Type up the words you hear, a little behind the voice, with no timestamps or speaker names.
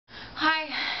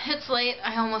it's late.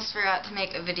 I almost forgot to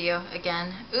make a video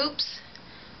again. Oops.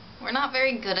 We're not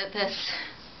very good at this.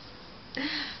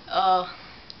 Oh.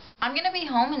 I'm gonna be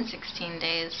home in 16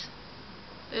 days.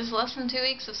 There's less than 2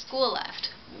 weeks of school left.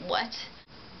 What?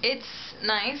 It's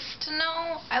nice to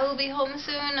know I will be home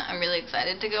soon. I'm really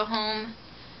excited to go home.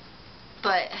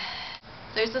 But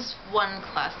there's this one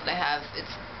class that I have.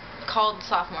 It's called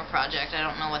Sophomore Project. I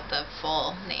don't know what the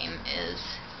full name is.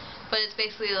 But it's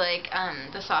basically like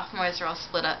the sophomores are all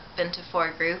split up into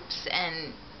 4 groups,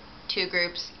 and 2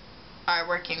 groups are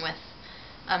working with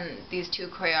these 2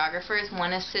 choreographers.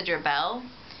 One is Sidra Bell,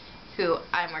 who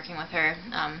I'm working with her.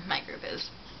 My group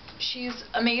is. She's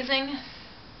amazing.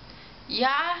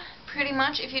 Yeah, pretty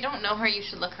much. If you don't know her, you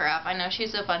should look her up. I know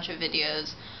she's a bunch of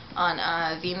videos on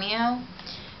Vimeo.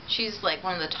 She's like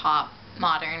one of the top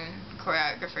modern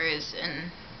choreographers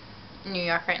in New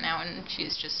York right now, and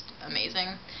she's just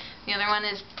amazing. The other one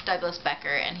is Douglas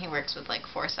Becker, and he works with like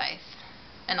Forsyth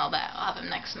and all that. I'll have him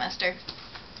next semester.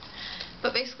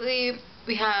 But basically,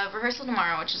 we have rehearsal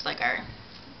tomorrow, which is like our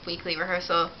weekly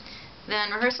rehearsal.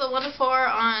 Then rehearsal 1 to 4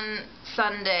 on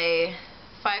Sunday,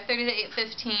 5:30 to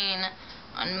 8:15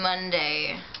 on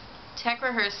Monday. Tech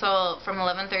rehearsal from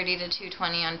 11:30 to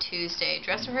 2:20 on Tuesday.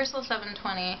 Dress rehearsal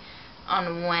 7:20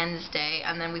 on Wednesday,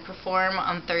 and then we perform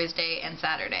on Thursday and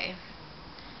Saturday.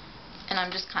 And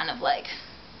I'm just kind of like,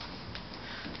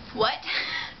 what?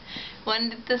 When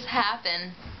did this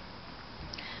happen?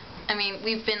 I mean,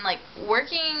 we've been like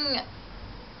working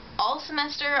all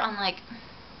semester on like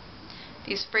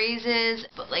these phrases,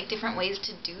 but like different ways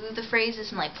to do the phrases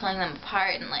and like pulling them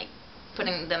apart and like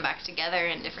putting them back together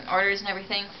in different orders and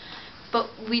everything. But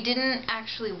we didn't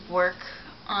actually work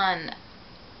on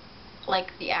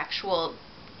like the actual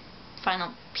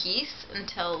final piece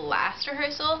until last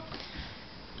rehearsal.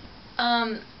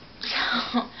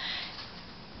 So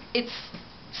it's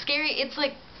scary. It's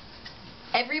like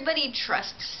everybody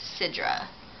trusts Sidra.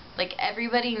 Like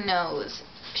everybody knows.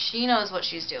 She knows what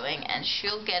she's doing and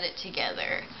she'll get it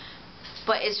together.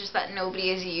 But it's just that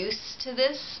nobody is used to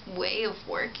this way of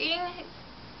working.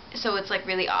 So it's like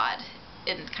really odd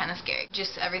and kind of scary.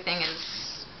 Just everything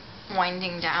is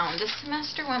winding down. This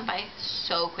semester went by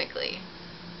so quickly.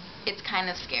 It's kind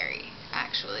of scary,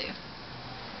 actually.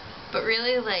 But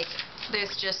really, like,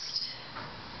 there's just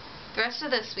the rest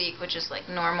of this week, which is like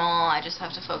normal. I just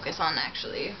have to focus on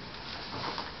actually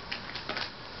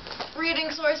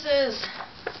reading sources.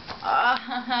 But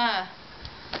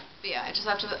yeah, I just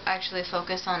have to actually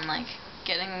focus on like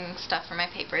getting stuff for my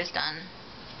papers done.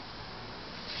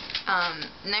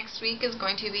 Next week is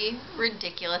going to be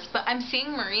ridiculous, but I'm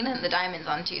seeing Marina and the Diamonds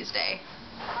on Tuesday.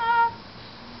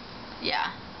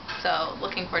 Yeah, so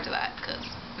looking forward to that because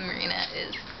Marina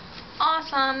is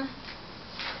awesome.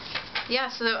 Yeah,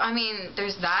 so I mean,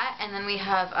 there's that, and then we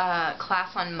have a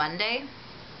class on Monday,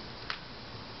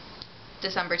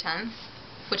 December 10th,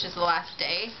 which is the last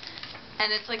day,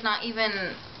 and it's like not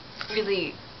even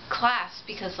really class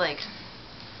because like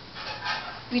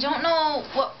we don't know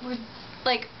what we're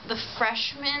like. The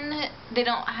freshmen, they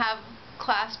don't have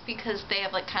class because they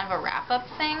have like kind of a wrap-up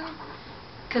thing,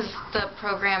 because the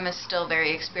program is still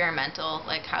very experimental,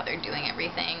 like how they're doing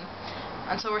everything.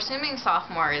 And so we're assuming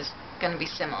sophomore is going to be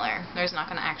similar. There's not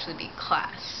going to actually be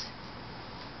class.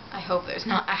 I hope there's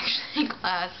not actually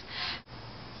class.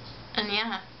 And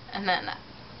yeah, and then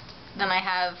I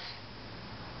have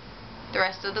the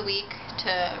rest of the week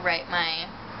to write my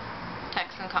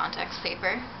text and context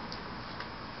paper.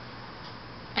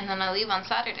 And then I leave on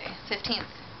Saturday, 15th.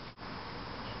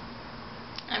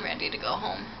 I'm ready to go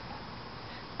home.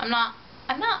 I'm not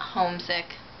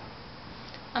homesick.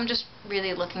 I'm just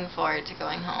really looking forward to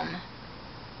going home.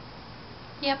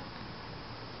 Yep.